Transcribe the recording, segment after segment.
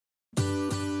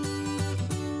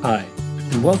Hi,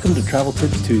 and welcome to Travel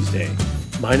Tips Tuesday.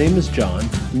 My name is John,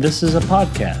 and this is a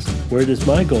podcast where it is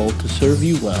my goal to serve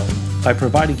you well by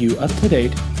providing you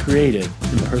up-to-date, creative,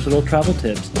 and personal travel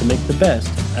tips to make the best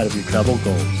out of your travel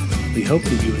goals. We hope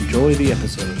that you enjoy the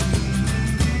episode.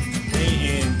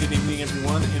 Hey, and good evening,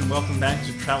 everyone, and welcome back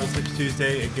to Travel Tips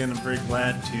Tuesday. Again, I'm very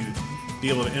glad to be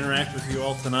able to interact with you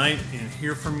all tonight and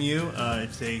hear from you.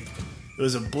 It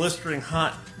was a blistering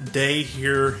hot day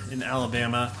here in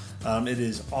Alabama. It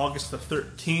is August the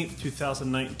 13th,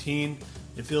 2019.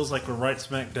 It feels like we're right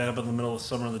smack dab in the middle of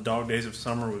summer, the dog days of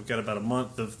summer. We've got about a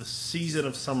month of the season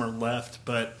of summer left,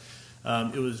 but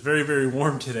it was very, very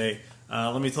warm today.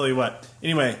 Let me tell you what.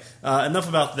 Anyway, enough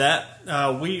about that.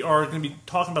 We are going to be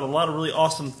talking about a lot of really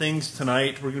awesome things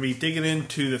tonight. We're going to be digging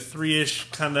into the three-ish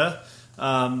kind of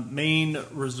main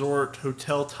resort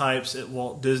hotel types at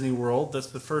Walt Disney World. That's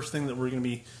the first thing that we're going to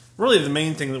be, really the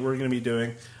main thing that we're going to be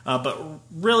doing. But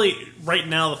really, right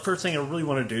now, the first thing I really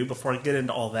want to do before I get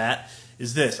into all that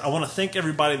is this. I want to thank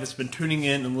everybody that's been tuning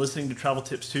in and listening to Travel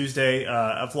Tips Tuesday.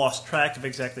 I've lost track of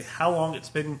exactly how long it's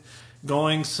been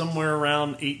going, somewhere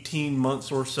around 18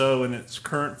 months or so in its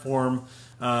current form.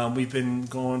 We've been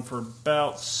going for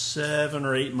about 7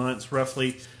 or 8 months,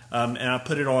 roughly. And I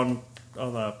put it on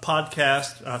a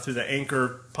podcast through the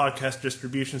Anchor podcast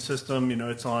distribution system. You know,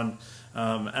 it's on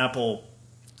Apple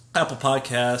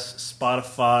Podcasts,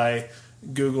 Spotify,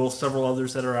 Google, several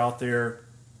others that are out there.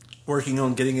 Working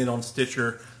on getting it on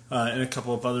Stitcher and a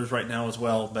couple of others right now as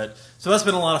well. But so that's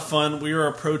been a lot of fun. We are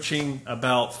approaching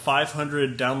about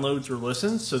 500 downloads or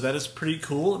listens, so that is pretty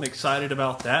cool. I'm excited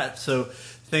about that. So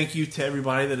thank you to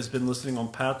everybody that has been listening on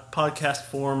podcast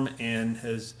form and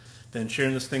has been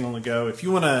sharing this thing on the go. If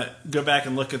you want to go back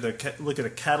and look at a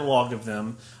catalog of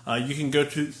them, you can go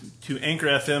to Anchor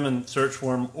FM and search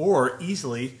for them, or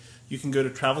easily you can go to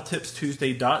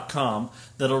TravelTipsTuesday.com.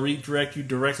 That'll redirect you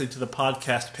directly to the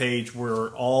podcast page where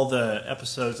all the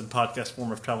episodes in podcast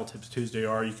form of Travel Tips Tuesday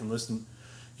are. You can listen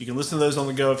to those on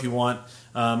the go if you want.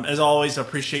 As always, I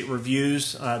appreciate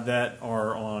reviews that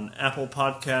are on Apple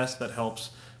Podcasts. That helps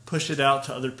push it out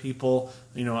to other people.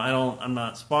 You know, I'm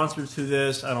not sponsored to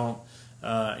this. I don't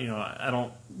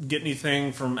get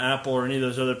anything from Apple or any of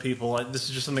those other people. This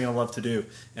is just something I love to do,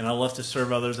 and I love to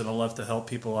serve others, and I love to help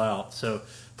people out. So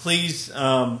please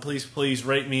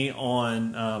rate me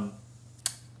on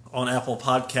Apple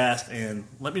Podcast and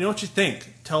let me know what you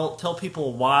think. Tell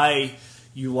people why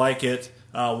you like it,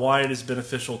 why it is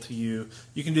beneficial to you.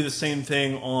 You can do the same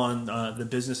thing on the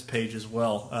business page as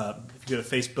well. If you go to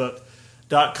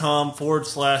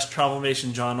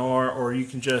Facebook.com/Travelmation John R, or you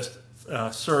can just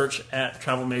search at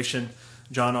Travelmation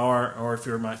John R, or if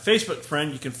you're my Facebook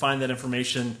friend, you can find that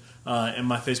information in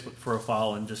my Facebook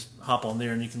profile and just hop on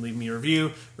there and you can leave me a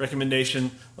review, recommendation,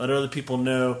 let other people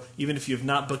know, even if you have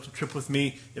not booked a trip with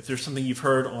me, if there's something you've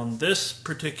heard on this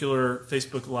particular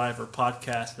Facebook Live or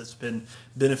podcast that's been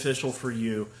beneficial for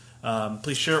you,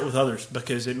 please share it with others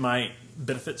because it might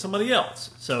benefit somebody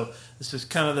else. So this is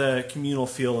kind of the communal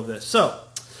feel of this. So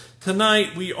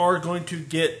tonight we are going to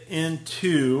get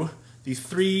into the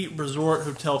 3 resort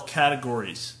hotel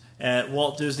categories at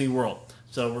Walt Disney World.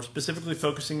 So we're specifically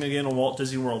focusing again on Walt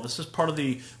Disney World. This is part of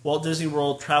the Walt Disney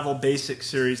World Travel Basics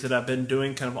series that I've been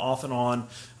doing kind of off and on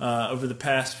over the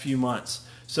past few months.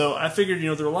 So I figured,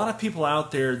 there are a lot of people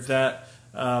out there that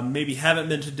maybe haven't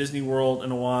been to Disney World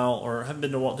in a while, or haven't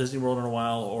been to Walt Disney World in a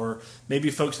while, or maybe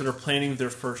folks that are planning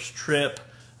their first trip.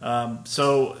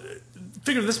 So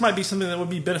figured this might be something that would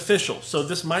be beneficial. So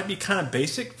this might be kind of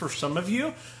basic for some of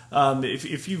you.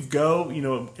 If you go,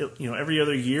 every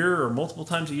other year or multiple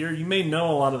times a year, you may know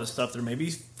a lot of the stuff. There may be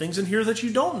things in here that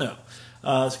you don't know.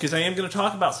 Because I am going to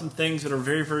talk about some things that are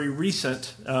very, very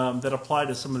recent that apply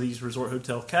to some of these resort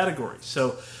hotel categories.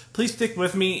 So please stick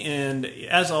with me. And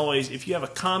as always, if you have a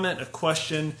comment, a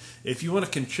question, if you want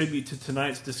to contribute to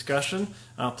tonight's discussion,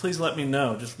 please let me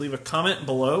know. Just leave a comment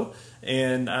below,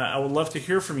 and I would love to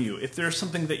hear from you. If there's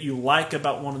something that you like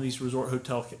about one of these resort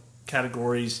hotel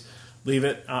categories, leave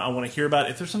it. I want to hear about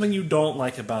it. If there's something you don't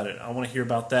like about it, I want to hear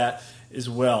about that as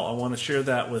well. I want to share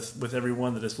that with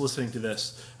everyone that is listening to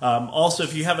this. Also,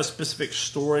 if you have a specific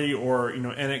story or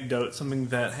anecdote, something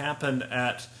that happened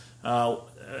at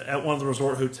one of the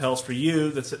resort hotels for you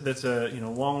that's a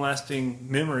long-lasting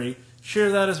memory,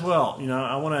 share that as well.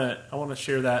 I want to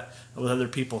share that with other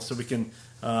people so we can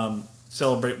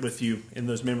celebrate with you in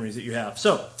those memories that you have.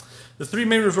 So the 3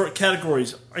 main resort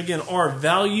categories, again, are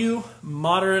value,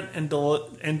 moderate, and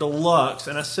deluxe.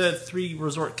 And I said 3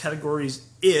 resort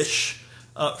categories-ish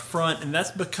up front, and that's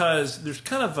because there's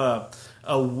kind of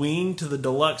a wing to the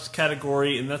deluxe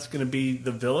category, and that's going to be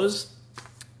the villas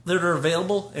that are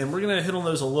available. And we're going to hit on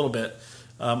those a little bit.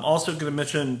 Also going to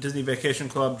mention Disney Vacation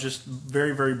Club just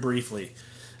very, very briefly.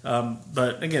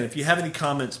 But again, if you have any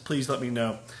comments, please let me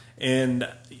know. And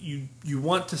you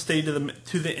want to stay to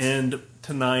the end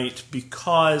tonight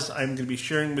because I'm going to be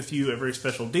sharing with you a very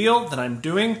special deal that I'm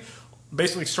doing,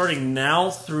 basically starting now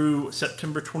through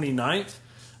September 29th.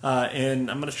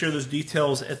 And I'm going to share those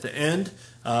details at the end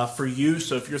for you.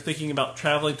 So if you're thinking about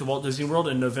traveling to Walt Disney World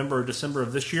in November or December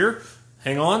of this year,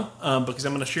 hang on, because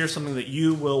I'm going to share something that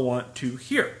you will want to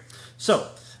hear. So,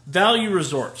 Value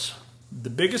Resorts. The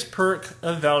biggest perk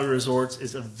of Value Resorts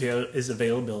is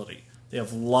availability. They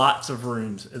have lots of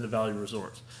rooms at the Value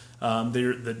Resorts.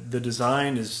 The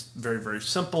design is very, very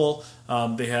simple.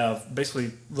 They have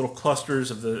basically little clusters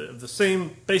of the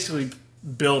same, basically,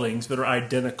 buildings that are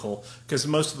identical, because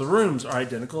most of the rooms are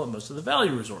identical at most of the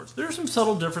Value Resorts. There are some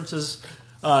subtle differences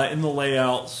in the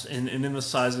layouts and in the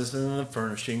sizes and in the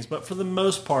furnishings, but for the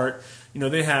most part,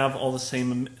 they have all the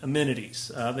same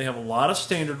amenities. They have a lot of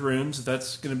standard rooms.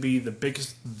 That's going to be the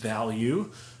biggest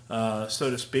value, so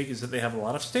to speak, is that they have a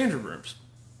lot of standard rooms.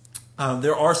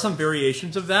 There are some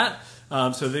variations of that,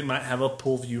 so they might have a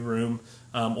pool view room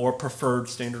or preferred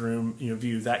standard room,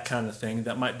 view, that kind of thing.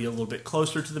 That might be a little bit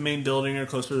closer to the main building or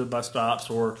closer to the bus stops,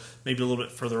 or maybe a little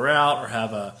bit further out, or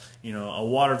have a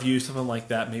water view, something like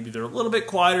that. Maybe they're a little bit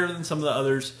quieter than some of the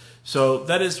others. So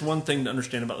that is one thing to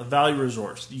understand about the Value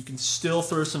Resorts. You can still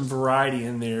throw some variety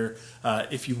in there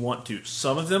if you want to.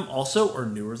 Some of them also are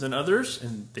newer than others,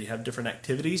 and they have different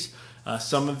activities.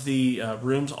 Some of the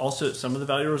rooms also at some of the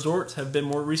Value Resorts have been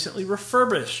more recently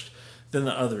refurbished than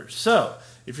the others. So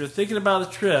if you're thinking about a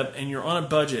trip and you're on a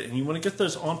budget and you want to get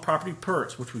those on-property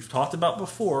perks, which we've talked about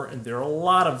before, and there are a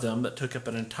lot of them that took up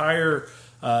an entire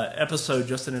episode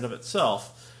just in and of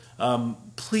itself,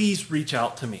 please reach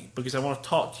out to me, because I want to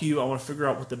talk to you. I want to figure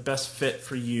out what the best fit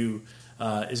for you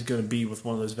is going to be with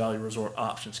one of those Value Resort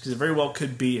options, because it very well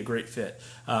could be a great fit.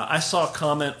 I saw a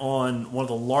comment on one of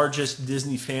the largest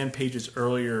Disney fan pages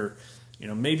earlier,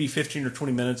 maybe 15 or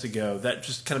 20 minutes ago, that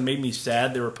just kind of made me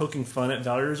sad. They were poking fun at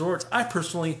Value Resorts. I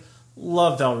personally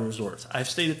love Value Resorts. I've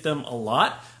stayed at them a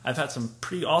lot. I've had some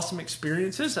pretty awesome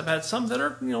experiences. I've had some that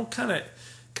are,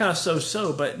 kind of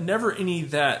so-so, but never any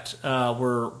that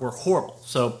were horrible.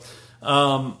 So,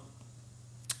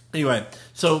 anyway,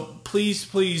 so please,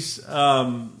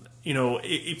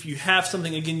 if you have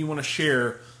something, again, you want to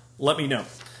share, let me know.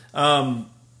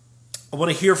 I want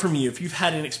to hear from you if you've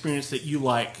had an experience that you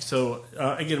like. So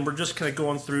again, we're just kind of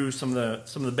going through some of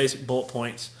the basic bullet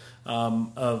points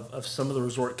of some of the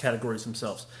resort categories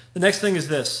themselves. The next thing is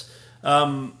this: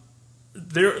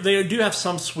 they do have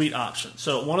some suite options.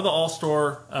 So one of the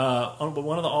All-Star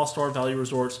Value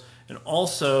Resorts, and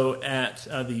also at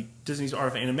the Disney's Art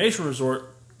of Animation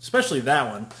Resort, especially that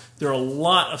one, there are a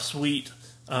lot of suite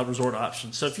resort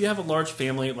options. So if you have a large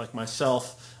family like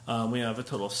myself, we have a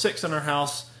total of 6 in our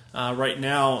house right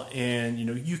now, and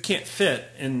you can't fit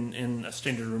in a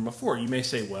standard room of 4. You may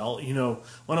say, well,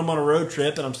 when I'm on a road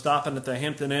trip and I'm stopping at the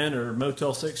Hampton Inn or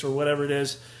Motel 6 or whatever it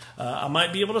is, I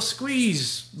might be able to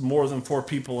squeeze more than 4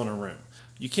 people in a room.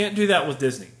 You can't do that with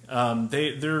Disney.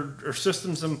 There are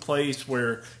systems in place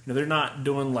where they're not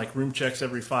doing like room checks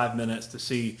every 5 minutes to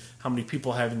see how many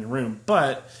people have in your room.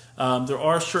 But there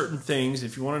are certain things,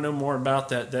 if you want to know more about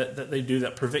that they do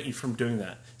that prevent you from doing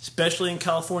that. Especially in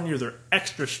California, they're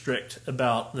extra strict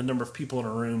about the number of people in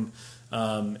a room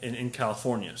in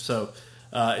California. So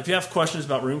if you have questions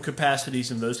about room capacities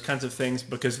and those kinds of things,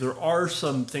 because there are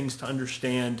some things to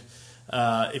understand.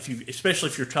 Especially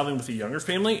if you're traveling with a younger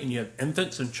family and you have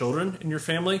infants and children in your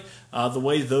family, the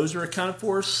way those are accounted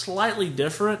for is slightly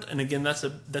different. And again,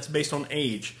 that's based on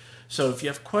age. So if you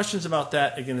have questions about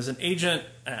that, again, as an agent,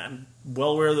 I'm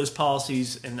well aware of those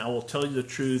policies, and I will tell you the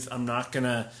truth. I'm not going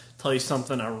to tell you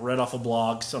something I read off a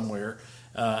blog somewhere.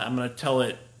 I'm going to tell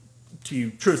it to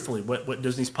you truthfully, what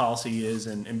Disney's policy is,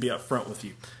 and be upfront with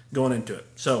you going into it.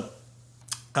 So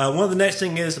one of the next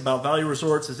thing is about Value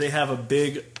Resorts is they have a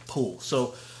big pool.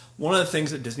 So one of the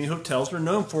things that Disney hotels are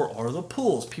known for are the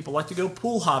pools. People like to go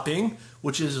pool hopping,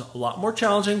 which is a lot more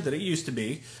challenging than it used to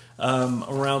be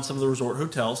around some of the resort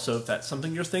hotels. So if that's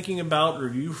something you're thinking about or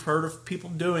you've heard of people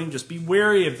doing, just be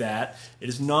wary of that. It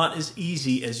is not as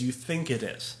easy as you think it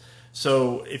is.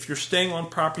 So if you're staying on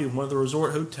property in one of the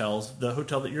resort hotels, the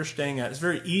hotel that you're staying at, it's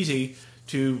very easy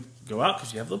to go out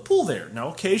because you have the pool there. Now,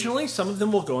 occasionally, some of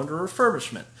them will go under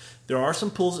refurbishment. There are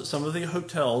some pools at some of the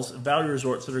hotels, Value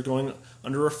Resorts, that are going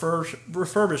under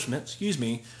refurbishment,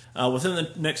 within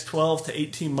the next 12 to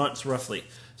 18 months, roughly.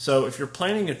 So if you're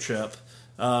planning a trip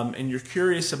and you're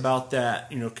curious about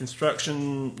that,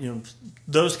 construction,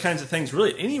 those kinds of things,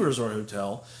 really any resort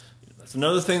hotel, that's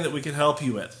another thing that we can help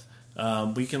you with.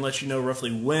 We can let you know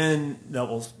roughly when that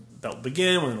will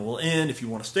begin, when it will end, if you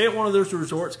want to stay at one of those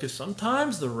resorts, because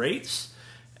sometimes the rates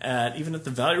even at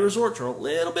the value resorts are a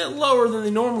little bit lower than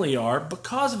they normally are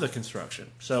because of the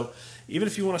construction. So even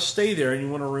if you want to stay there and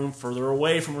you want a room further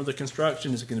away from where the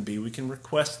construction is going to be, we can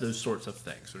request those sorts of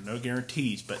things. There are no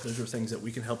guarantees, but those are things that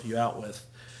we can help you out with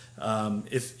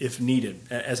if needed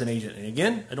as an agent. And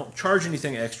again, I don't charge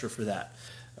anything extra for that.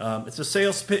 It's a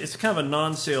sales pitch. It's kind of a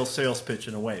non-sales sales pitch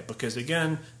in a way, because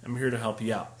again, I'm here to help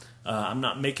you out. I'm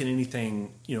not making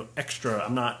anything extra.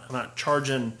 I'm not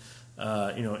charging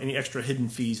any extra hidden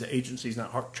fees. The agency's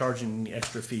not charging any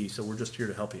extra fees, so we're just here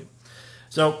to help you.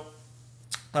 So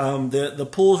the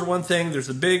pools are one thing. There's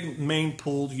a big main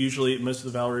pool usually at most of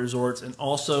the Valerie resorts, and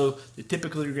also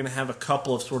typically you're going to have a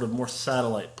couple of sort of more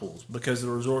satellite pools because the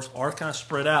resorts are kind of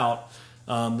spread out.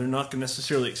 They're not going to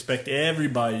necessarily expect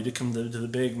everybody to come to the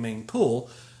big main pool,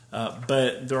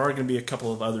 but there are going to be a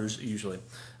couple of others usually.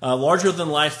 Larger than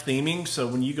life theming, so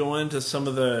when you go into some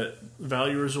of the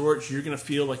value resorts, you're going to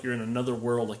feel like you're in another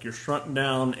world, like you're shrunk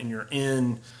down and you're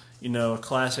in a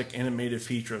classic animated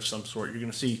feature of some sort. You're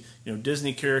going to see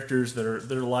Disney characters that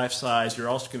are life size. You're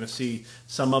also going to see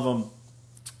some of them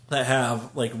that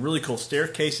have like really cool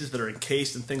staircases that are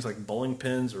encased in things like bowling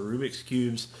pins or Rubik's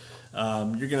cubes.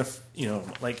 You're going to,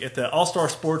 like at the All-Star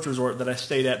Sports Resort that I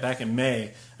stayed at back in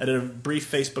May, I did a brief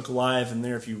Facebook Live, and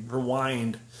there, if you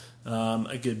rewind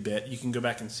a good bit, you can go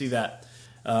back and see that,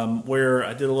 where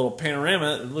I did a little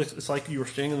panorama. It's like you were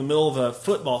standing in the middle of a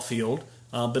football field,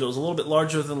 but it was a little bit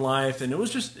larger than life, and it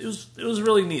was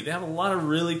really neat. They have a lot of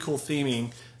really cool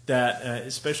theming that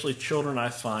especially children, I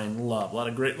find, love. A lot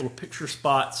of great little picture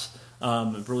spots.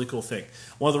 A really cool thing.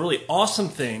 One of the really awesome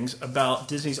things about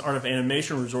Disney's Art of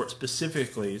Animation Resort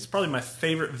specifically, it's probably my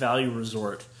favorite value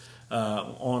resort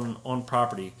on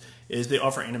property, is they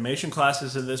offer animation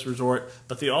classes at this resort,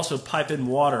 but they also pipe in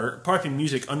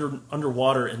music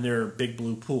underwater in their big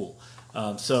blue pool.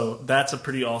 So that's a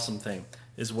pretty awesome thing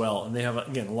as well. And they have,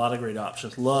 again, a lot of great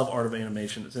options. Love Art of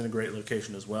Animation. It's in a great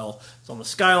location as well. It's on the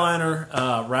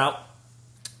Skyliner route.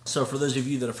 So for those of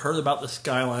you that have heard about the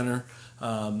Skyliner,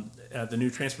 the new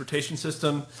transportation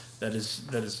system that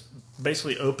is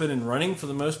basically open and running for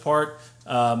the most part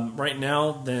right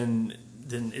now, then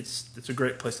it's a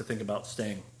great place to think about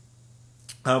staying.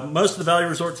 Most of the value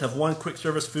resorts have one quick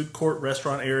service food court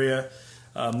restaurant area.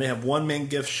 They have one main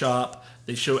gift shop.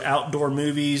 They show outdoor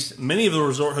movies. Many of the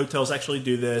resort hotels actually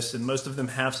do this, and most of them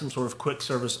have some sort of quick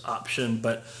service option.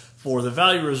 But for the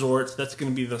value resorts, that's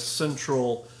going to be the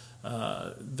central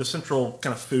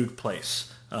kind of food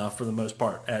place for the most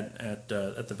part at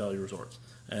the value resorts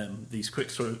and these quick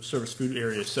service food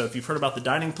areas. So if you've heard about the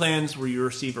dining plans where you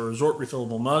receive a resort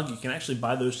refillable mug, you can actually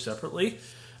buy those separately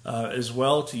as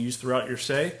well to use throughout your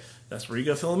stay. That's where you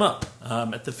go fill them up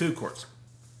at the food courts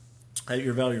at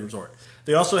your value resort.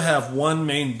 They also have one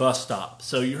main bus stop.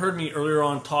 So you heard me earlier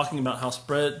on talking about how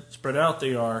spread out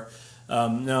they are.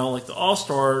 Now, like the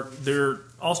All-Star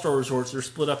resorts, they're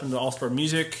split up into All-Star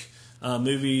music,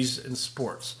 movies, and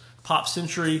sports. Pop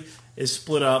Century is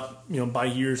split up, by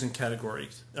years and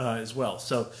categories as well.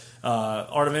 So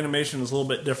Art of Animation is a little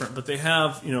bit different, but they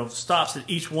have, stops at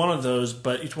each one of those,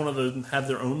 but each one of them have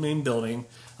their own main building,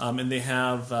 and they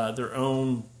have their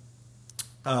own,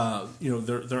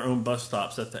 their own bus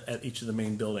stops at each of the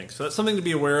main buildings. So that's something to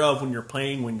be aware of when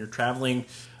you're traveling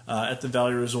at the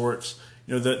value resorts.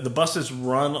 The buses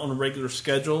run on a regular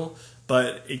schedule,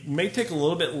 but it may take a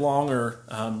little bit longer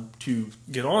to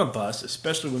get on a bus,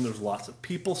 especially when there's lots of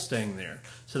people staying there.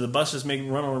 So the buses may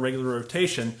run on a regular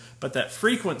rotation, but that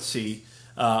frequency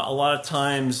a lot of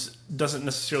times doesn't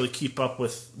necessarily keep up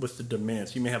with the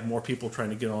demands. You may have more people trying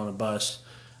to get on a bus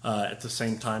at the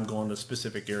same time going to a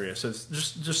specific area. So it's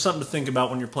just something to think about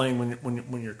when you're playing,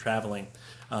 when you're traveling.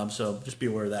 So just be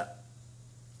aware of that.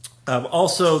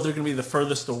 Also, they're going to be the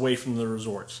furthest away from the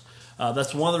resorts.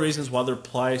 That's one of the reasons why they're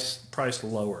priced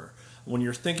lower. When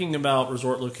you're thinking about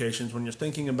resort locations, when you're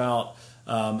thinking about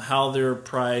how they're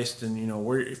priced, and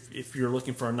where if you're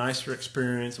looking for a nicer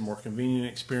experience, a more convenient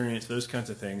experience, those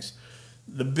kinds of things,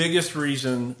 the biggest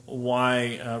reason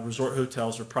why resort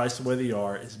hotels are priced the way they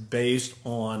are is based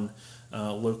on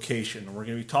location. And we're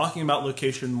going to be talking about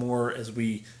location more as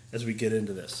we get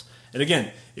into this. And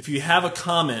again, if you have a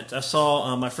comment, I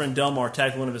saw my friend Delmar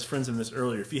tagged one of his friends in this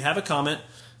earlier. If you have a comment,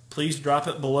 please drop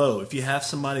it below. If you have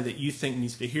somebody that you think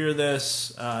needs to hear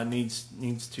this, needs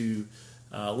to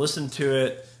listen to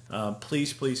it,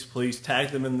 please tag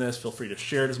them in this. Feel free to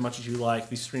share it as much as you like.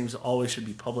 These streams always should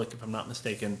be public, if I'm not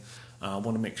mistaken. I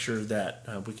want to make sure that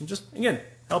we can just, again,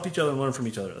 help each other and learn from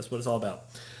each other. That's what it's all about.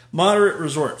 Moderate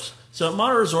resorts. So at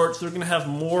moderate resorts, they're going to have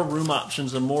more room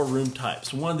options and more room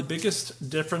types. One of the biggest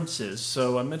differences,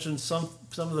 so I mentioned some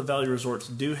of the value resorts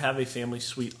do have a family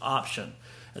suite option.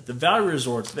 At the value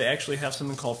resorts, they actually have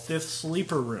something called fifth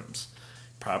sleeper rooms.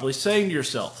 Probably saying to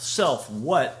yourself,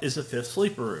 what is a fifth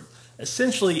sleeper room?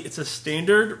 Essentially, it's a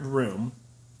standard room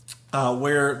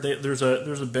where there's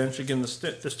a bench. Again, the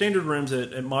standard rooms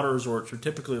at moderate resorts are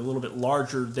typically a little bit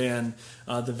larger than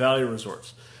the value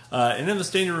resorts. And in the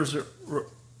standard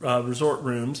resort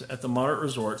rooms at the moderate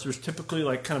resorts, there's typically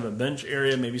like kind of a bench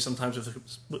area, maybe sometimes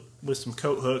with some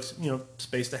coat hooks,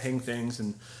 space to hang things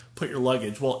and put your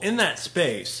luggage. Well, in that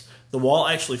space, the wall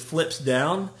actually flips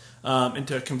down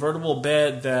into a convertible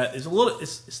bed that is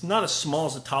it's not as small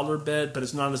as a toddler bed, but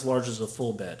it's not as large as a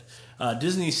full bed.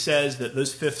 Disney says that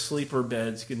those fifth sleeper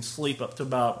beds can sleep up to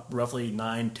about roughly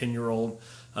 9-10-year-old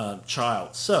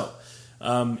child. So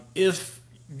if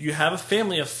you have a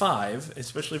family of 5,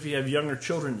 especially if you have younger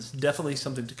children, it's definitely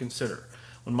something to consider.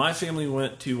 When my family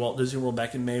went to Walt Disney World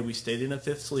back in May, we stayed in a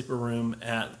fifth sleeper room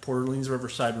at Port Orleans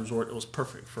Riverside Resort. It was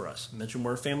perfect for us. I mentioned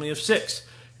we're a family of 6.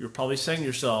 You're probably saying to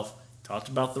yourself, talked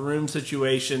about the room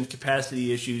situation,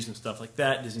 capacity issues, and stuff like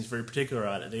that. Disney's very particular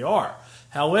about it. They are.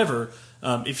 However,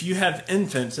 if you have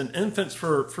infants, and infants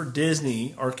for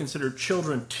Disney are considered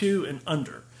children 2 and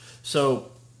under.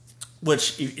 So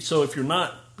if you're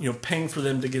not paying for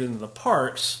them to get into the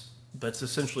parks, that's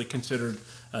essentially considered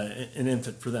an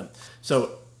infant for them.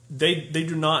 So they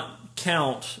do not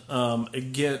count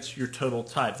against your total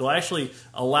type. They'll actually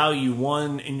allow you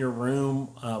one in your room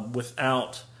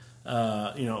without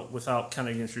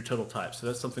counting against your total type. So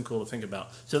that's something cool to think about.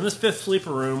 So in this fifth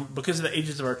sleeper room, because of the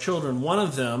ages of our children, one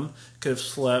of them could have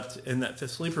slept in that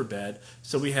fifth sleeper bed.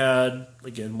 So we had,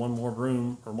 again, one more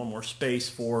room or one more space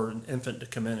for an infant to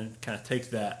come in and kind of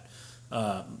take that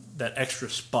extra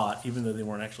spot, even though they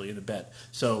weren't actually in the bed.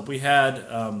 So we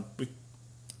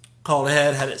called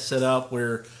ahead, had it set up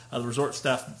where the resort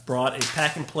staff brought a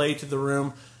pack and play to the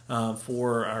room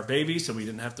for our baby, so we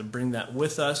didn't have to bring that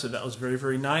with us. So that was very,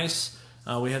 very nice.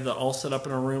 We had that all set up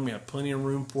in our room. We had plenty of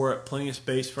room for it, plenty of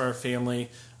space for our family,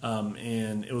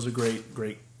 and it was a great,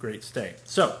 great, great stay.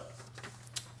 So,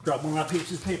 drop one of my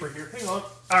pieces of paper here. Hang on.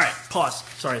 All right, pause.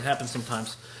 Sorry, it happens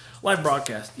sometimes. Live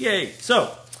broadcast. Yay.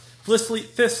 So,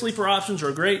 fifth sleeper options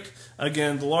are great.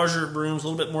 Again, the larger rooms, a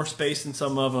little bit more space in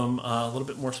some of them, a little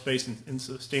bit more space in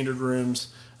the standard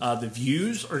rooms. The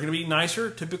views are going to be nicer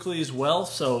typically as well,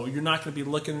 so you're not going to be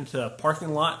looking into a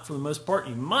parking lot for the most part.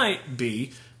 You might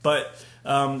be, but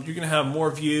you're going to have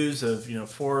more views of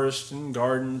forests and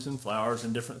gardens and flowers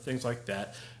and different things like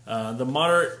that. The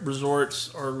moderate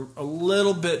resorts are a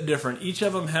little bit different. Each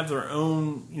of them have their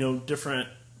own different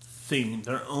theme,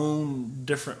 their own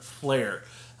different flair.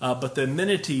 But the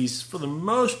amenities, for the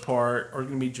most part, are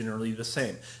going to be generally the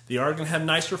same. They are going to have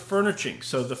nicer furnishing.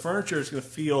 So the furniture is going to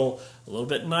feel a little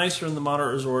bit nicer in the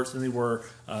moderate resorts than they were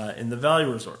in the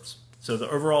value resorts. So the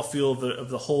overall feel of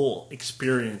the whole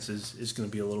experience is going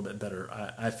to be a little bit better,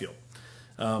 I feel.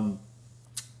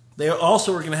 They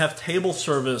also are going to have table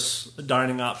service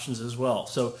dining options as well.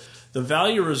 So the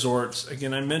value resorts,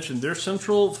 again, I mentioned, their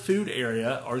central food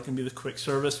area are going to be the quick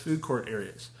service food court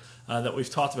areas. That we've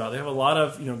talked about. They have a lot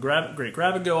of great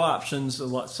grab-and-go options,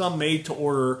 some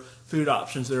made-to-order food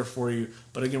options there for you.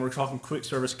 But again, we're talking quick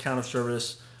service, counter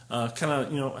service, kind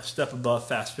of a step above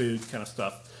fast food kind of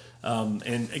stuff.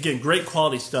 And again, great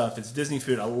quality stuff. It's Disney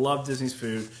food. I love Disney's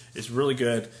food. It's really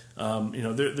good.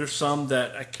 There's some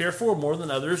that I care for more than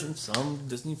others, and some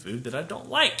Disney food that I don't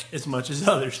like as much as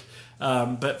others.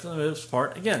 But for the most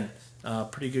part, again,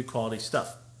 pretty good quality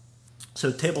stuff. So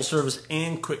table service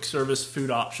and quick service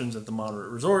food options at the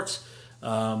moderate resorts.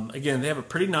 Again, they have a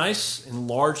pretty nice and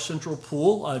large central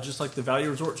pool, just like the value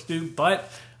resorts do.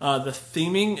 But the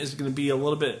theming is going to be a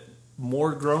little bit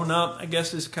more grown up, I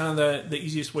guess is kind of the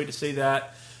easiest way to say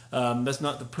that. That's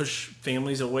not to push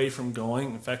families away from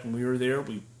going. In fact, when we were there,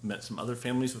 we met some other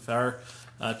families with our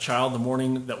child the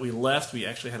morning that we left. We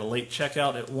actually had a late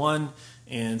checkout at 1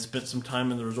 and spent some time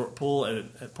in the resort pool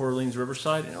at Port Orleans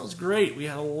Riverside, and it was great. We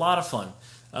had a lot of fun,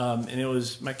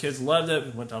 and my kids loved it.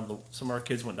 We went down some of our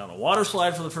kids went down a water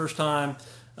slide for the first time,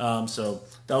 so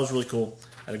that was really cool.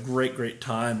 Had a great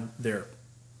time there.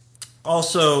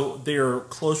 Also, they are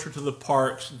closer to the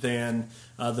parks than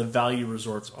the value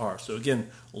resorts are. So again,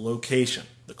 location,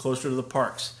 the closer to the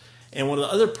parks. And one of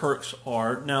the other perks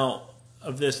are now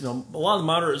of this. A lot of the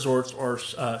moderate resorts are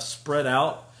spread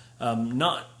out,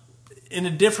 not in a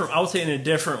different, I would say in a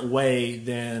different way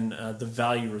than the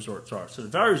value resorts are. So the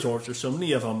value resorts, there's so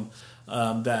many of them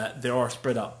that they are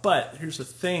spread out. But here's the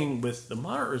thing with the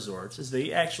moderate resorts is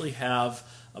they actually have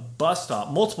a bus stop,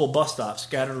 multiple bus stops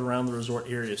scattered around the resort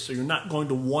area. So you're not going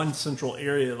to one central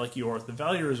area like you are at the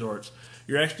Value Resorts.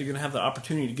 You're actually going to have the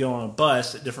opportunity to go on a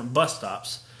bus at different bus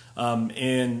stops.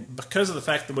 And because of the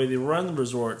fact the way they run the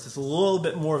resorts, it's a little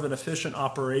bit more of an efficient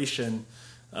operation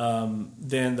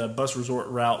than the bus resort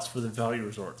routes for the Value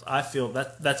Resorts. I feel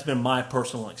that's been my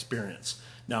personal experience.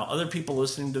 Now, other people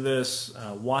listening to this,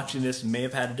 watching this, may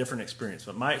have had a different experience,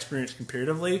 but my experience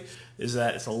comparatively is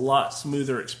that it's a lot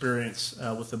smoother experience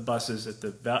with the buses at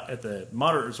the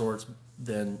moderate resorts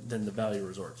than the Value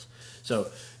Resorts. So,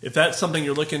 if that's something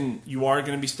you are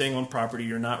going to be staying on property,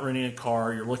 you're not renting a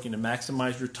car, you're looking to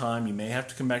maximize your time, you may have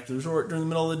to come back to the resort during the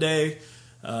middle of the day.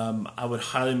 I would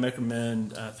highly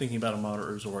recommend thinking about a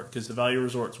moderate resort because the Value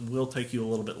Resorts will take you a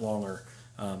little bit longer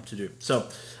to do. So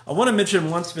I want to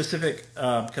mention one specific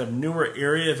kind of newer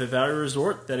area of the Value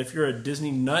Resort that if you're a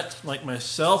Disney nut like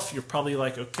myself, you're probably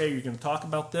like, okay, you're going to talk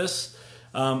about this.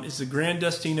 It's the Gran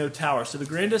Destino Tower. So the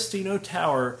Gran Destino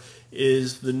Tower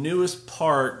is the newest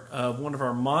part of one of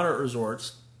our moderate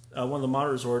resorts, one of the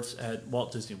moderate resorts at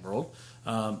Walt Disney World,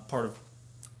 part of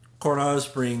Coronado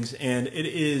Springs, and it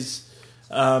is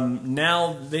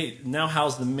now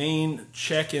house the main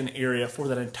check-in area for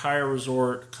that entire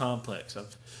resort complex.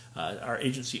 Our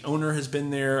agency owner has been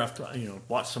there. I've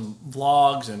watched some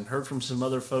vlogs and heard from some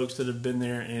other folks that have been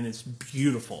there, and it's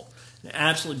beautiful, an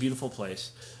absolutely beautiful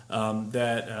place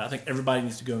that I think everybody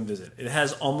needs to go and visit. It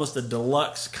has almost a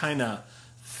deluxe kind of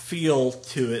feel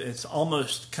to it. It's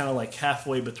almost kind of like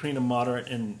halfway between a moderate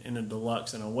and a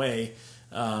deluxe in a way.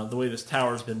 The way this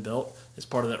tower has been built as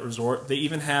part of that resort. They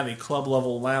even have a club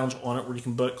level lounge on it where you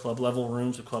can book club level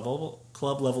rooms with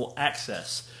club level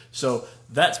access. So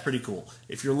that's pretty cool.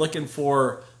 If you're looking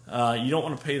for, you don't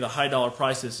want to pay the high dollar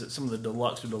prices at some of the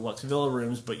deluxe or deluxe villa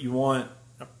rooms, but you want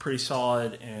a pretty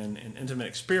solid and intimate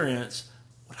experience,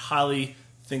 I would highly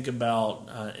think about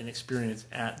an experience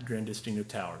at the Gran Destino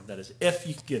Tower. That is if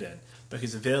you can get in,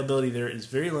 because availability there is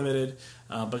very limited,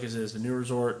 because it is a new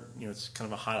resort. It's kind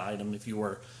of a hot item if you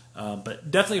were. But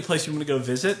definitely a place you want to go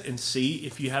visit and see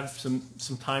if you have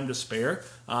some time to spare.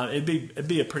 It'd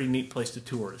be a pretty neat place to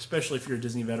tour, especially if you're a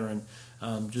Disney veteran.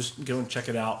 Just go and check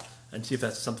it out and see if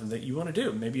that's something that you want to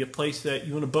do. Maybe a place that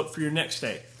you want to book for your next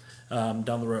stay down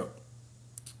the road.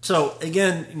 So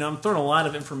again, I'm throwing a lot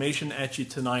of information at you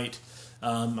tonight.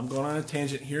 I'm going on a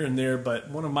tangent here and there, but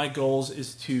one of my goals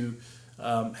is to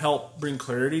help bring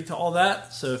clarity to all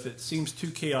that. So if it seems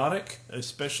too chaotic,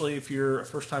 especially if you're a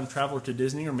first-time traveler to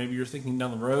Disney, or maybe you're thinking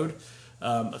down the road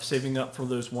of saving up for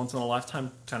those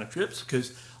once-in-a-lifetime kind of trips,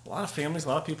 because a lot of families, a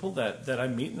lot of people that I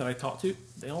meet and that I talk to,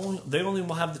 they only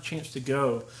will have the chance to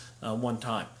go one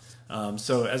time.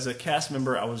 So as a cast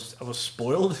member, I was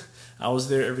spoiled. I was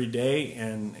there every day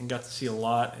and got to see a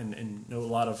lot and know a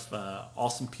lot of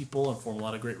awesome people and form a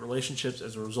lot of great relationships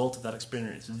as a result of that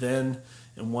experience then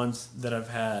and ones that I've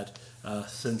had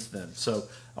since then. So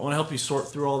I want to help you sort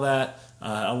through all that.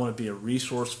 I want to be a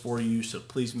resource for you, so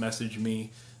please message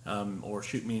me or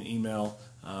shoot me an email,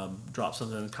 drop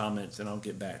something in the comments, and I'll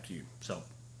get back to you. So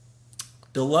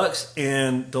deluxe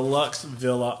and deluxe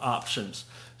villa options.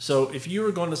 So if you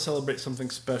were going to celebrate something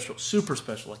special, super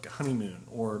special, like a honeymoon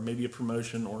or maybe a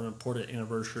promotion or an important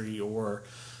anniversary, or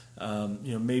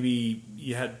maybe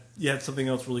you had something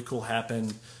else really cool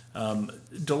happen,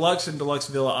 deluxe and deluxe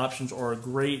villa options are a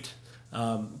great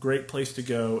place to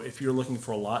go if you're looking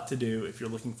for a lot to do, if you're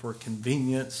looking for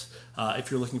convenience, if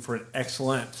you're looking for an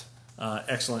excellent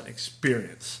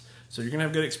experience. So you're going to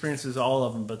have good experiences, all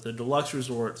of them, but the deluxe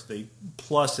resorts, they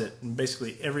plus it in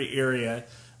basically every area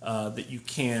that you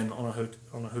can on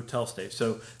a hotel stay.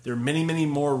 So there are many, many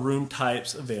more room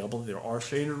types available. There are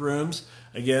standard rooms.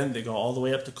 Again, they go all the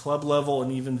way up to club level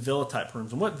and even villa type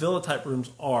rooms. And what villa type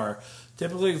rooms are,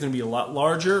 typically they're going to be a lot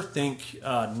larger. Think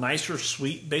nicer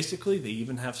suite, basically. They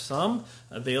even have some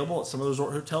available at some of those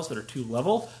resort hotels that are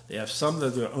 2-level. They have some that are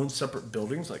their own separate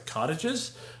buildings, like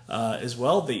cottages as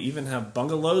well. They even have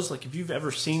bungalows. Like if you've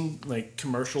ever seen like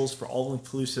commercials for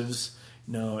all-inclusives,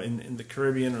 in the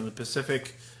Caribbean or the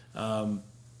Pacific, with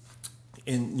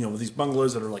these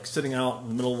bungalows that are like sitting out in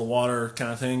the middle of the water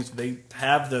kind of things. They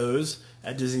have those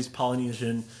at Disney's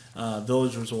Polynesian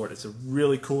Village Resort. It's a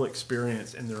really cool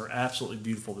experience, and they're absolutely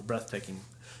beautiful. They're breathtaking.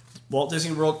 Walt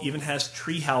Disney World even has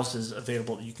tree houses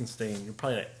available that you can stay in. You're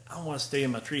probably like, I don't want to stay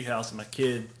in my tree house and my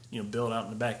kid, build out in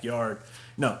the backyard.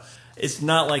 No, it's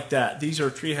not like that. These are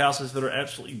tree houses that are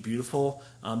absolutely beautiful.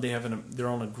 They're in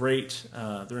a great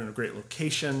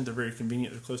location. They're very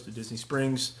convenient. They're close to Disney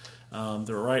Springs.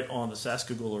 They're right on the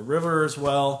Sascagoula River as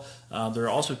well. They're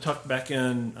also tucked back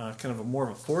in kind of more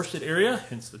of a forested area,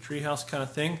 hence the treehouse kind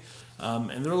of thing.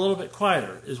 And they're a little bit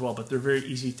quieter as well, but they're very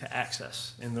easy to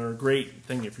access, and they're a great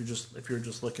thing if you're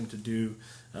just looking to do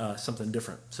something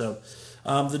different. So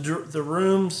the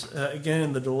rooms, again,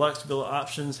 in the deluxe villa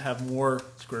options have more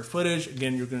square footage.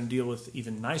 Again, you're going to deal with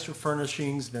even nicer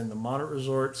furnishings than the moderate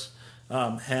resorts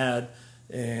had.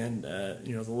 And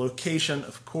the location,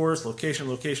 of course, location.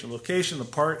 The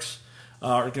parks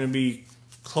are going to be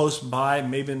close by,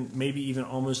 maybe even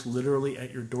almost literally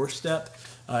at your doorstep.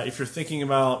 If you're thinking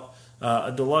about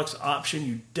a deluxe option,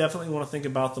 you definitely want to think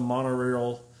about the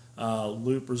monorail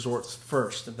loop resorts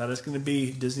first, and that is going to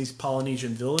be Disney's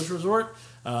Polynesian Village Resort,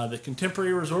 the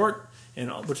Contemporary Resort,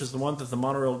 which is the one that the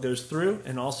monorail goes through,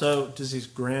 and also Disney's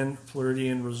Grand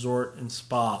Floridian Resort and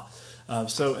Spa.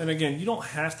 And again, you don't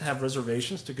have to have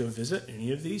reservations to go visit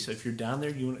any of these. So if you're down there,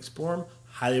 you want to explore them,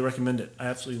 highly recommend it. I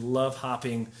absolutely love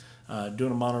hopping,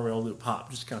 doing a monorail loop hop,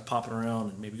 just kind of popping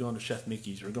around and maybe going to Chef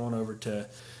Mickey's or going over to,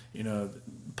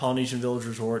 Polynesian Village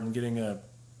Resort and getting a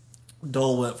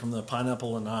Dole Whip from the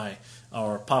Pineapple and I,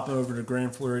 or popping over to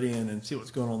Grand Floridian and see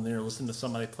what's going on there, listen to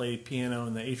somebody play piano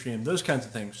in the atrium, those kinds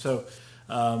of things. So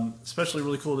especially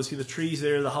really cool to see the trees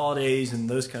there, the holidays, and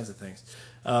those kinds of things.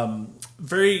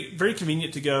 Very, very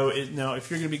convenient to go. Now, if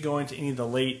you're going to be going to any of the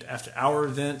late after hour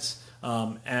events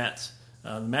at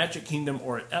the Magic Kingdom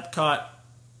or at Epcot,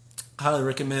 I highly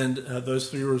recommend those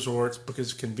three resorts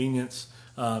because of convenience.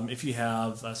 If you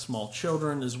have small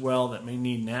children as well that may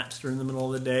need naps during the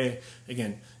middle of the day,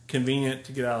 again, convenient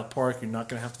to get out of the park. You're not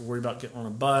going to have to worry about getting on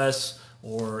a bus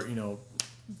or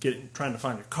trying to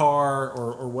find your car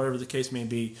or whatever the case may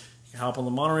be. You can hop on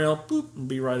the monorail, boop, and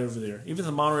be right over there. Even if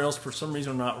the monorails for some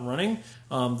reason are not running,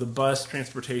 the bus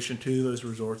transportation to those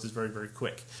resorts is very, very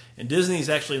quick. And Disney is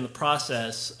actually in the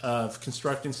process of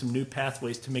constructing some new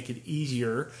pathways to make it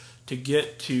easier to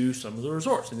get to some of the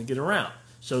resorts and to get around.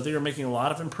 So they are making a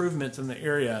lot of improvements in the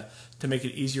area to make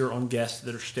it easier on guests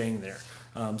that are staying there.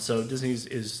 So Disney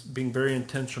is being very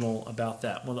intentional about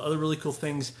that. One of the other really cool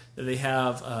things that they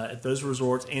have at those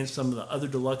resorts and some of the other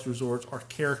deluxe resorts are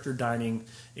character dining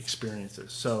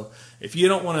experiences. So if you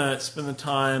don't want to spend the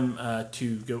time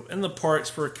to go in the parks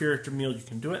for a character meal, you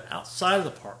can do it outside of the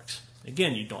parks.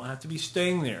 Again, you don't have to be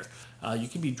staying there. You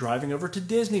can be driving over to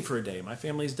Disney for a day. My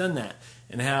family's done that.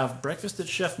 And have breakfast at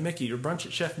Chef Mickey or brunch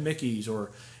at Chef Mickey's,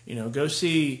 or go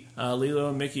see Lilo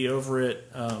and Mickey over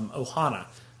at Ohana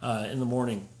in the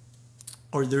morning.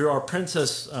 Or there are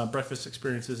princess breakfast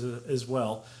experiences as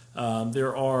well.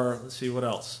 There are, let's see, what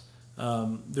else?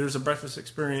 There's a breakfast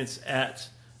experience at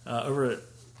over at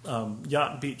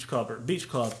Yacht and Beach Club, or Beach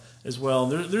Club as well.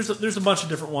 There's a bunch of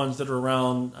different ones that are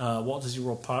around Walt Disney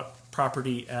World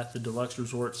property at the deluxe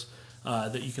resorts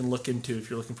that you can look into if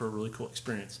you're looking for a really cool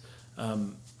experience.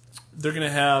 They're going to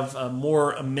have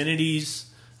more amenities.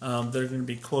 They're going to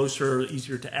be closer,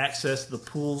 easier to access. The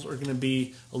pools are going to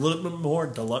be a little bit more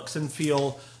deluxe in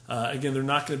feel. Again, they're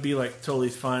not going to be like totally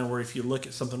fine where if you look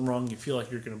at something wrong, you feel like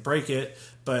you're going to break it.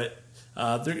 But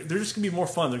they're just going to be more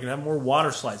fun. They're going to have more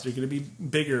water slides. They're going to be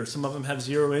bigger. Some of them have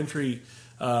zero entry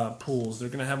pools. They're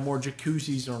going to have more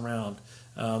jacuzzis around.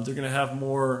 They're going to have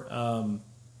more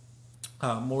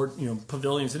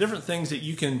pavilions and different things that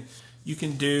you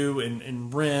can do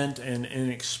and rent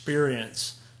and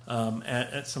experience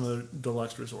at some of the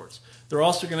deluxe resorts. They're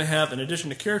also going to have, in addition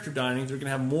to character dining, they're going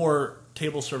to have more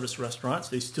table service restaurants.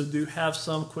 They still do have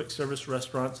some quick service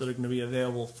restaurants that are going to be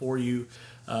available for you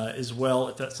as well,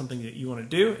 if that's something that you want to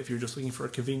do, if you're just looking for a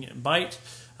convenient bite.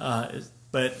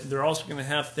 But they're also going to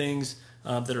have things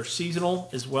that are seasonal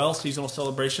as well, seasonal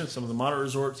celebrations. Some of the moderate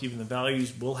resorts, even the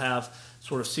values, will have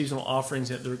sort of seasonal offerings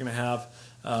that they're going to have.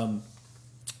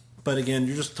 But again,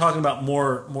 you're just talking about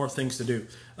more things to do.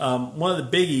 One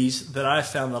of the biggies that I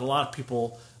found that a lot of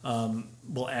people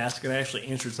will ask, and I actually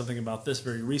answered something about this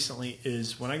very recently,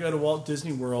 is when I go to Walt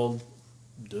Disney World,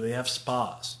 do they have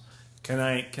spas? Can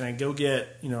I go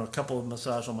get a couple of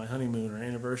massages on my honeymoon or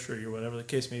anniversary or whatever the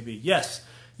case may be? Yes,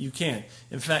 you can.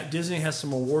 In fact, Disney has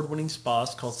some award-winning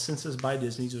spas called Senses by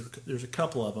Disney. There's a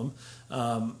couple of them.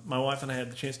 My wife and I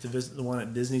had the chance to visit the one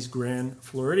at Disney's Grand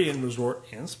Floridian Resort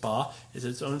and Spa. It's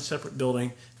its own separate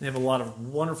building. They have a lot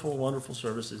of wonderful, wonderful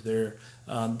services there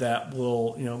that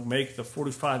will make the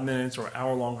 45 minutes or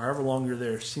hour long, however long you're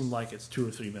there, seem like it's 2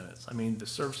 or 3 minutes. I mean, the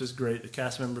service is great. The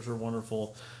cast members are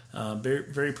wonderful.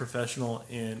 Very, very professional,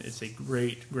 and it's a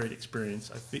great, great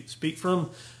experience. I speak from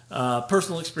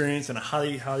personal experience, and I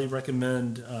highly, highly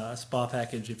recommend a spa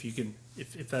package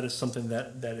if that is something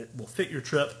that it will fit your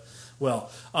trip well.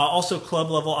 Also, club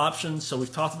level options. So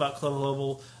we've talked about club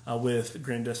level with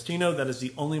Grand Destino. That is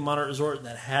the only moderate resort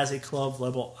that has a club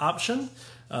level option.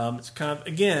 It's kind of,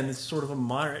 again, it's sort of a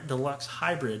moderate deluxe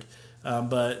hybrid.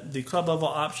 But the club level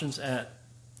options at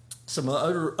some of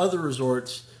the other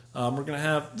resorts, they're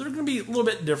going to be a little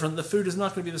bit different. The food is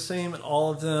not going to be the same at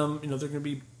all of them. They're going to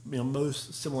be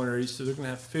most similarities. So they're going to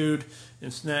have food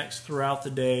and snacks throughout the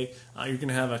day. You're going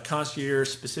to have a concierge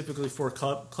specifically for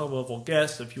club level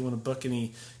guests. If you want to book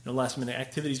any last minute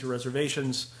activities or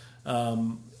reservations,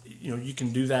 you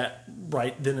can do that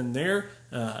right then and there.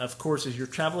 Of course, as your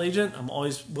travel agent, I'm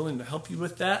always willing to help you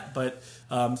with that, but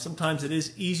sometimes it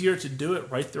is easier to do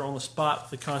it right there on the spot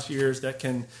with the concierge that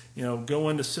can, go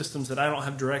into systems that I don't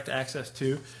have direct access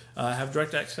to. I have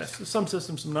direct access to some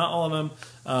systems, not all of them,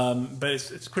 but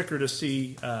it's quicker to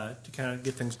see, to kind of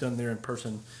get things done there in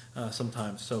person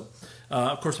sometimes. So,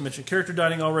 of course, I mentioned character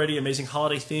dining already, amazing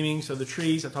holiday theming. So the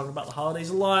trees, I talk about the holidays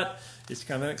a lot. It's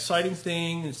kind of an exciting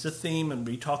thing. It's a theme, and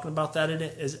we'll be talking about that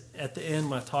at the end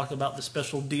when I talk about the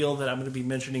special deal that I'm going to be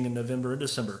mentioning in November and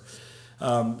December.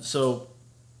 So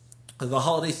the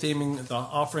holiday theming, the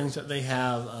offerings that they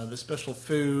have, the special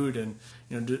food, and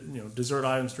dessert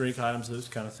items, drink items, those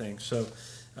kind of things. So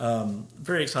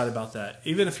very excited about that.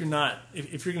 Even if you're not,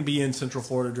 if you're going to be in Central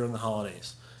Florida during the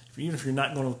holidays, even if you're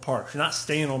not going to the parks, you're not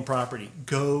staying on property,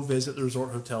 go visit the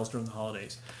resort hotels during the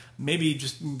holidays. Maybe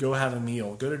just go have a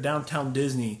meal. Go to downtown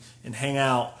Disney and hang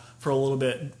out for a little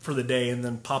bit for the day, and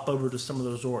then pop over to some of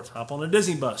the resorts. Hop on a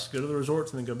Disney bus, go to the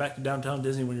resorts, and then go back to downtown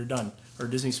Disney when you're done, or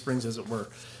Disney Springs, as it were.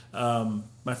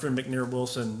 My friend McNair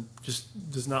Wilson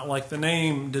just does not like the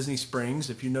name Disney Springs.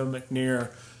 If you know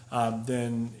McNair,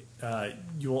 then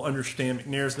you will understand.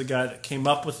 McNair is the guy that came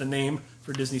up with the name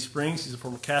for Disney Springs. He's a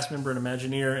former cast member and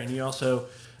Imagineer, and he also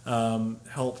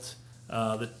helped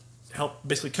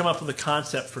basically come up with a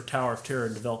concept for Tower of Terror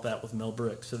and develop that with Mel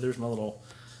Brooks. So there's my little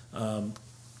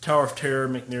Tower of Terror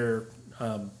McNair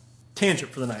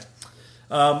tangent for the night.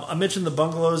 I mentioned the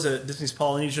bungalows at Disney's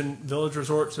Polynesian Village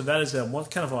Resort. So that is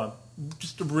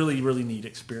just a really, really neat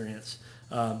experience.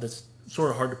 That's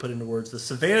sort of hard to put into words. The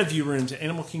Savannah View rooms at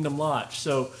Animal Kingdom Lodge.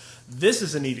 So this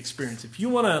is a neat experience. If you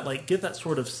want to get that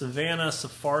sort of Savannah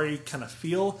safari kind of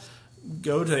feel,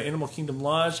 go to Animal Kingdom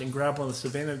Lodge and grab one of the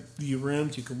Savannah View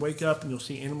rooms. You can wake up and you'll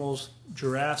see animals,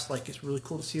 giraffes. It's really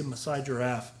cool to see a Maasai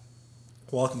giraffe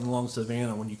walking along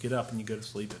Savannah when you get up and you go to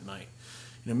sleep at night.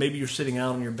 Maybe you're sitting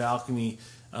out on your balcony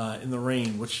in the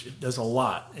rain, which it does a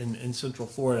lot in Central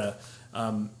Florida.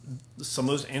 Some of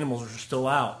those animals are still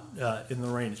out in the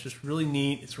rain. It's just really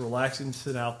neat. It's relaxing to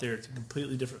sit out there. It's a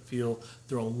completely different feel.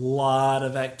 There are a lot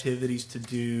of activities to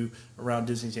do around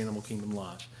Disney's Animal Kingdom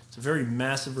Lodge. It's a very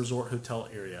massive resort hotel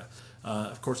area.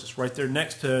 Of course, it's right there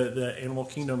next to the Animal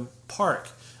Kingdom Park.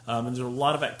 And there's a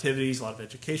lot of activities, a lot of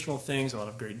educational things, a lot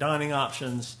of great dining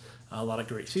options, a lot of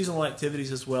great seasonal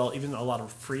activities as well, even a lot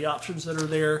of free options that are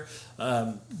there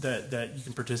that you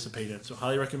can participate in. So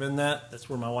highly recommend that. That's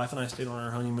where my wife and I stayed on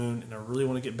our honeymoon, and I really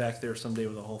want to get back there someday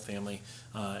with the whole family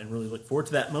and really look forward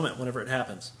to that moment whenever it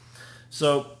happens.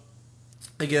 So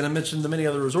again, I mentioned the many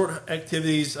other resort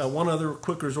activities. One other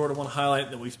quick resort I want to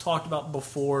highlight that we've talked about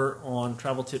before on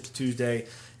Travel Tips Tuesday,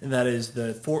 and that is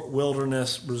the Fort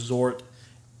Wilderness Resort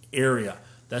area.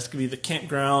 That's going to be the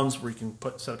campgrounds where you can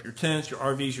set up your tents, your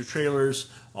RVs, your trailers,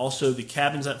 also the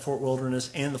cabins at Fort Wilderness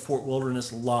and the Fort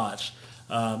Wilderness Lodge.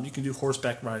 You can do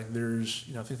horseback riding. There's,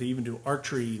 I think they even do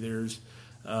archery. There's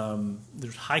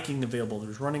hiking available.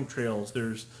 There's running trails.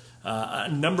 There's a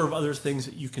number of other things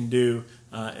that you can do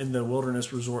in the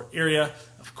Wilderness Resort area.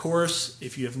 Of course,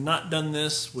 if you have not done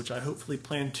this, which I hopefully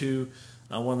plan to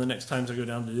one of the next times I go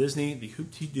down to Disney, the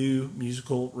Hoop-Dee-Doo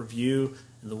musical review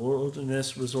in the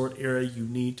Wilderness Resort area, you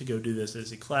need to go do this. It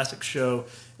is a classic show.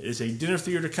 It is a dinner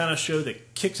theater kind of show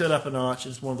that kicks it up a notch.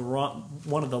 It's one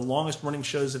of the longest running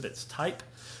shows of its type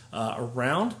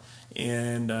around,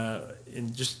 and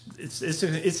just it's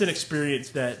an experience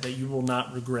that you will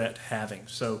not regret having.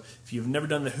 So if you've never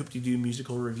done the Hoop-Dee-Doo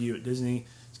musical review at Disney,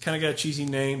 it's kind of got a cheesy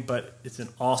name, but it's an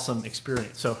awesome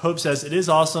experience. So Hope says it is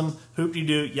awesome.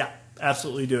 Hoop-Dee-Doo, yeah,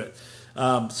 absolutely do it.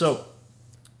 So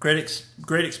great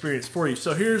experience for you.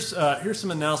 So here's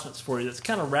some announcements for you. That's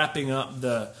kind of wrapping up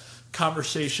the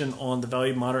conversation on the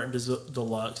Value Moderate and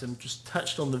Deluxe, and just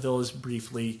touched on the villas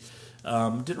briefly.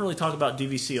 Didn't really talk about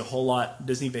DVC a whole lot.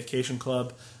 Disney Vacation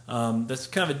Club. That's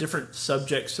kind of a different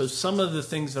subject. So some of the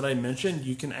things that I mentioned,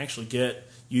 you can actually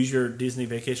use your Disney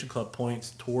Vacation Club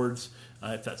points towards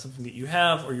if that's something that you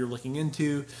have or you're looking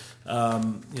into.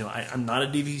 I'm not a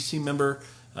DVC member.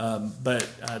 But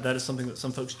that is something that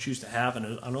some folks choose to have,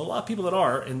 and I know a lot of people that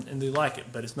are, and they like it,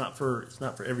 but it's not for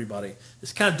everybody.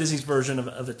 It's kind of Disney's version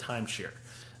of a timeshare.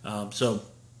 So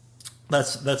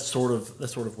that's sort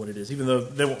of what it is. Even though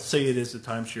they won't say it is a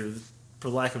timeshare, for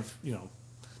lack of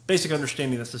basic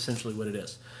understanding, that's essentially what it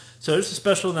is. So here's a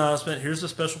special announcement. Here's the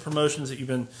special promotions that you've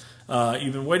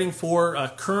been waiting for.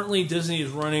 Currently, Disney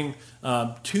is running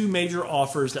 2 major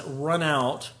offers that run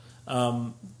out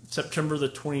September the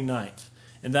 29th.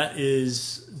 And that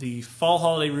is the fall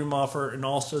holiday room offer and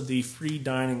also the free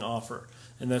dining offer.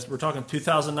 And we're talking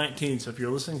 2019. So if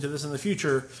you're listening to this in the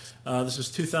future, this is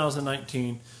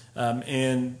 2019.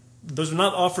 And those are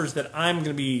not offers that I'm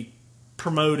going to be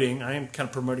promoting. I am kind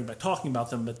of promoting by talking about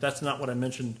them, but that's not what I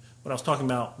mentioned, what I was talking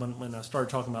about when I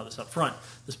started talking about this up front,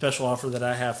 the special offer that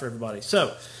I have for everybody.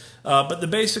 So, but the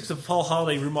basics of the fall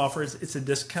holiday room offer is it's a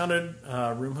discounted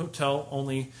room hotel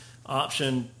only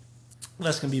option.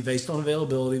 That's going to be based on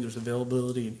availability. There's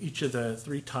availability in each of the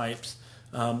 3 types,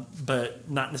 but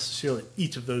not necessarily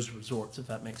each of those resorts, if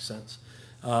that makes sense.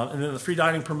 And then the free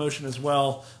dining promotion as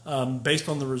well, based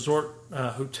on the resort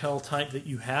hotel type that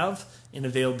you have in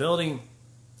availability.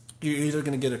 You're either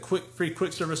going to get a free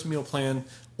quick service meal plan,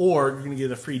 or you're going to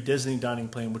get a free Disney dining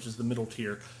plan, which is the middle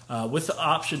tier, with the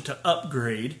option to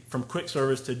upgrade from quick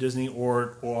service to Disney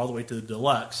or all the way to the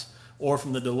deluxe, or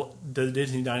from the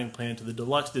Disney dining plan to the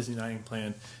deluxe Disney dining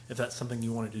plan, if that's something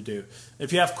you wanted to do.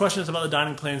 If you have questions about the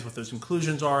dining plans, what those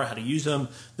inclusions are, how to use them,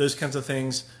 those kinds of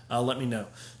things, let me know.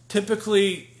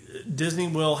 Typically, Disney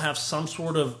will have some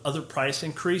sort of other price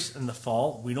increase in the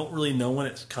fall. We don't really know when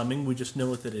it's coming. We just know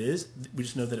what it is. We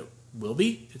just know that it will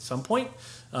be at some point.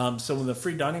 So when the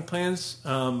free dining plans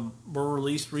were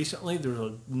released recently, there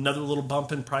was another little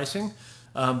bump in pricing.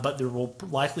 But there will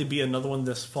likely be another one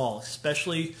this fall,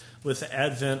 especially with the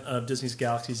advent of Disney's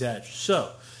Galaxy's Edge.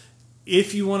 So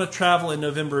if you want to travel in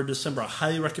November or December, I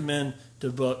highly recommend to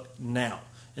book now.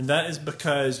 And that is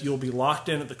because you'll be locked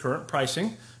in at the current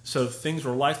pricing, so things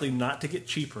are likely not to get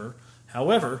cheaper.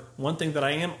 However, one thing that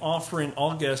I am offering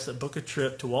all guests that book a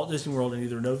trip to Walt Disney World in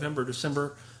either November or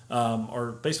December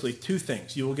are basically 2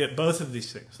 things. You will get both of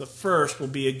these things. The first will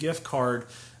be a gift card.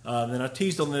 And I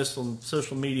teased on this on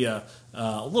social media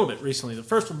a little bit recently. The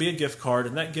first will be a gift card,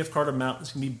 and that gift card amount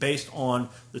is going to be based on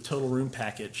the total room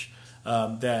package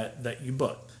that you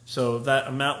book. So that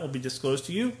amount will be disclosed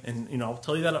to you, and I'll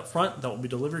tell you that up front. That will be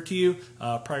delivered to you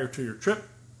prior to your trip.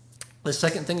 The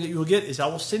second thing that you will get is I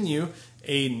will send you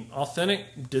an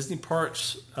authentic Disney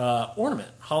Parks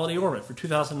holiday ornament for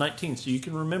 2019, so you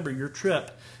can remember your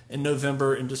trip in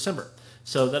November and December.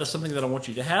 So that is something that I want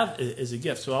you to have as a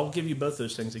gift. So I will give you both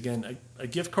those things. Again, a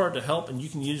gift card to help, and you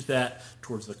can use that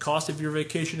towards the cost of your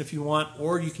vacation if you want,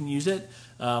 or you can use it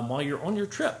while you're on your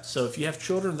trip. So if you have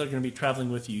children that are going to be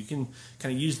traveling with you, you can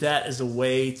kind of use that as a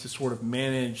way to sort of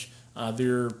manage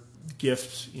their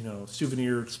gifts,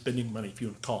 souvenir spending money, if you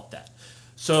want to call it that.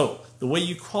 So the way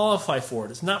you qualify for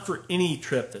it, it's not for any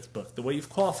trip that's booked. The way you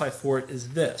qualify for it is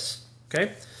this,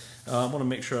 okay? I want to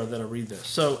make sure that I read this.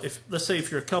 So let's say if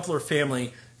you're a couple or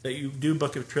family that you do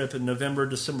book a trip in November,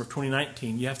 December of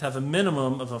 2019, you have to have a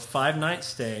minimum of a 5-night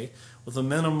stay with a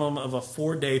minimum of a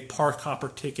 4-day park hopper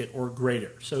ticket or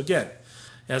greater. So again,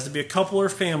 it has to be a couple or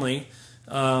family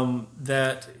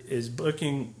that is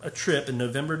booking a trip in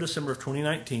November, December of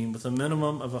 2019 with a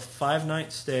minimum of a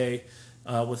 5-night stay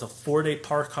with a 4-day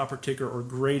park hopper ticket or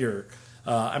greater.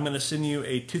 I'm going to send you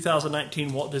a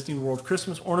 2019 Walt Disney World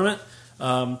Christmas ornament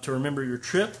to remember your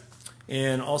trip,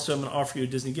 and also I'm going to offer you a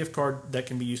Disney gift card that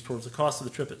can be used towards the cost of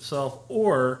the trip itself,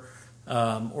 or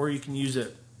you can use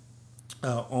it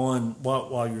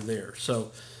while you're there.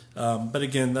 So, but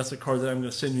again, that's a card that I'm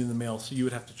going to send you in the mail, so you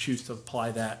would have to choose to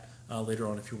apply that later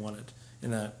on if you wanted.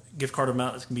 And that gift card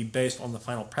amount is going to be based on the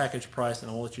final package price, and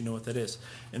I'll let you know what that is.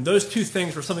 And those 2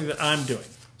 things are something that I'm doing.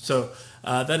 So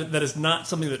that is not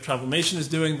something that Travelmation is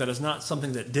doing. That is not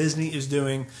something that Disney is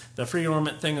doing. The free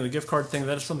ornament thing and the gift card thing,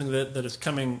 that is something that is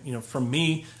coming from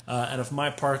me out of my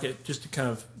park, just to kind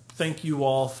of thank you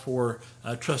all for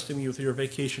trusting me with your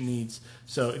vacation needs.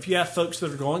 So if you have folks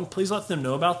that are going, please let them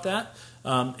know about that.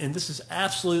 And this is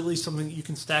absolutely something that you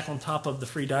can stack on top of the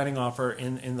free dining offer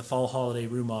and the fall holiday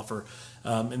room offer.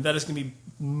 And that is going to be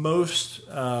most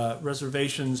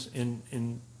reservations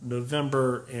in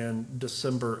November and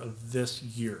December of this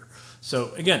year.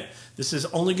 So again, this is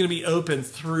only going to be open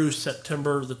through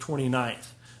September the 29th.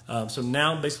 So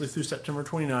now basically through September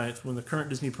 29th, when the current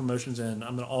Disney promotion's end,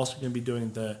 I'm also going to be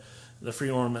doing the free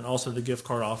ornament, also the gift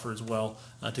card offer as well,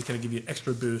 to kind of give you an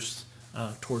extra boost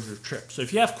towards your trip. So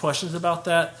if you have questions about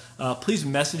that, please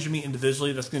message me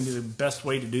individually. That's going to be the best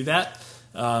way to do that.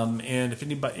 And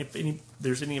if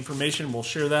there's any information, we'll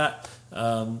share that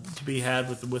to be had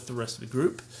with the rest of the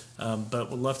group. But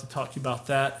we'd love to talk to you about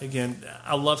that. Again,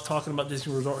 I love talking about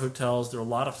Disney Resort hotels. They're a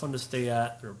lot of fun to stay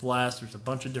at. They're a blast. There's a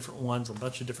bunch of different ones, a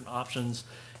bunch of different options.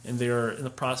 and they are in the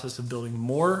process of building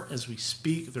more as we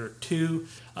speak. There are 2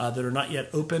 that are not yet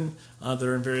open, that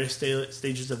are in various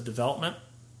stages of development.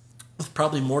 There's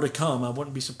probably more to come. I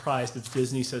wouldn't be surprised if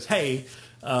Disney says, hey,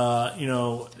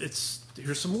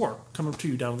 here's some more coming to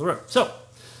you down the road. So,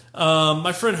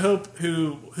 my friend Hope,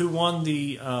 who won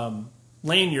the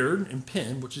lanyard and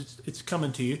pin, which it's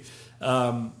coming to you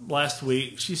last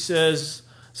week, she says,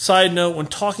 side note, when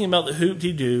talking about the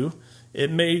Hoop-Dee-Doo, it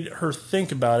made her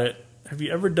think about it. Have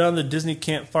you ever done the Disney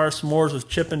Campfire S'mores with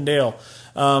Chip and Dale?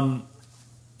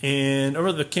 And over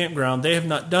at the campground, they have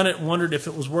not done it. Wondered if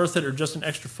it was worth it or just an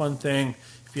extra fun thing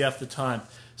if you have the time.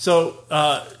 So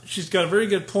she's got a very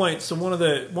good point. So one of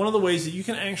the ways that you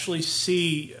can actually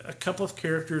see a couple of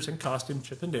characters in costume,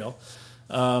 Chip and Dale,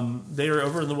 they are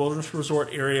over in the Wilderness Resort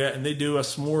area, and they do a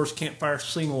s'mores campfire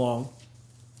sing-along,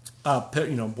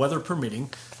 weather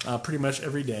permitting, pretty much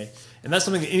every day. And that's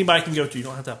something that anybody can go to. You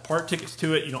don't have to have park tickets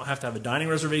to it. You don't have to have a dining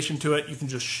reservation to it. You can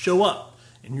just show up,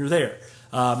 and you're there.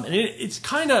 And it's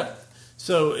kind of...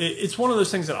 So it's one of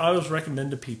those things that I always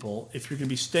recommend to people. If you're going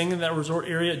to be staying in that resort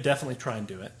area, definitely try and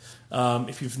do it.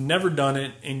 If you've never done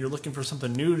it and you're looking for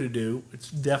something new to do, it's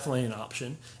definitely an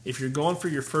option. If you're going for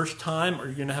your first time or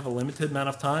you're going to have a limited amount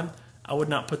of time, I would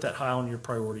not put that high on your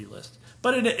priority list.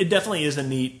 But it definitely is a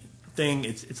neat thing.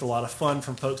 It's a lot of fun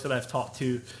from folks that I've talked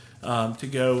to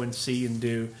go and see and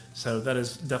do. So that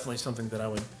is definitely something that I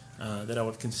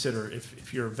would consider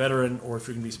if you're a veteran or if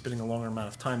you're going to be spending a longer amount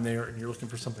of time there and you're looking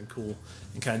for something cool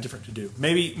and kind of different to do.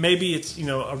 Maybe it's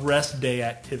a rest day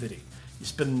activity. You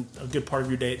spend a good part of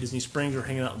your day at Disney Springs or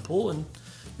hanging out in the pool, and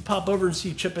you pop over and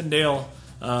see Chip and Dale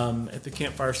at the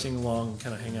campfire sing-along and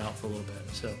kind of hang out for a little bit.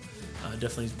 So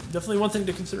definitely one thing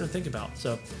to consider and think about.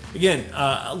 So again,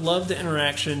 I love the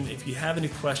interaction. If you have any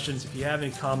questions, if you have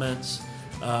any comments,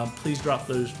 please drop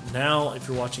those now. If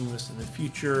you're watching this in the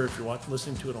future, if you're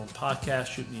listening to it on podcast,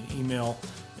 shoot me an email,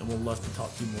 and we'll love to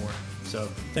talk to you more. So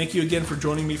thank you again for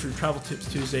joining me for Travel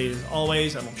Tips Tuesday. As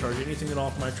always, I don't charge anything at all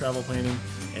for my travel planning,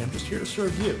 and I'm just here to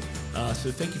serve you.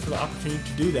 So thank you for the opportunity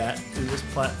to do that through this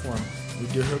platform. We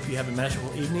do hope you have a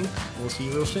magical evening, and we'll see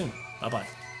you real soon. Bye-bye.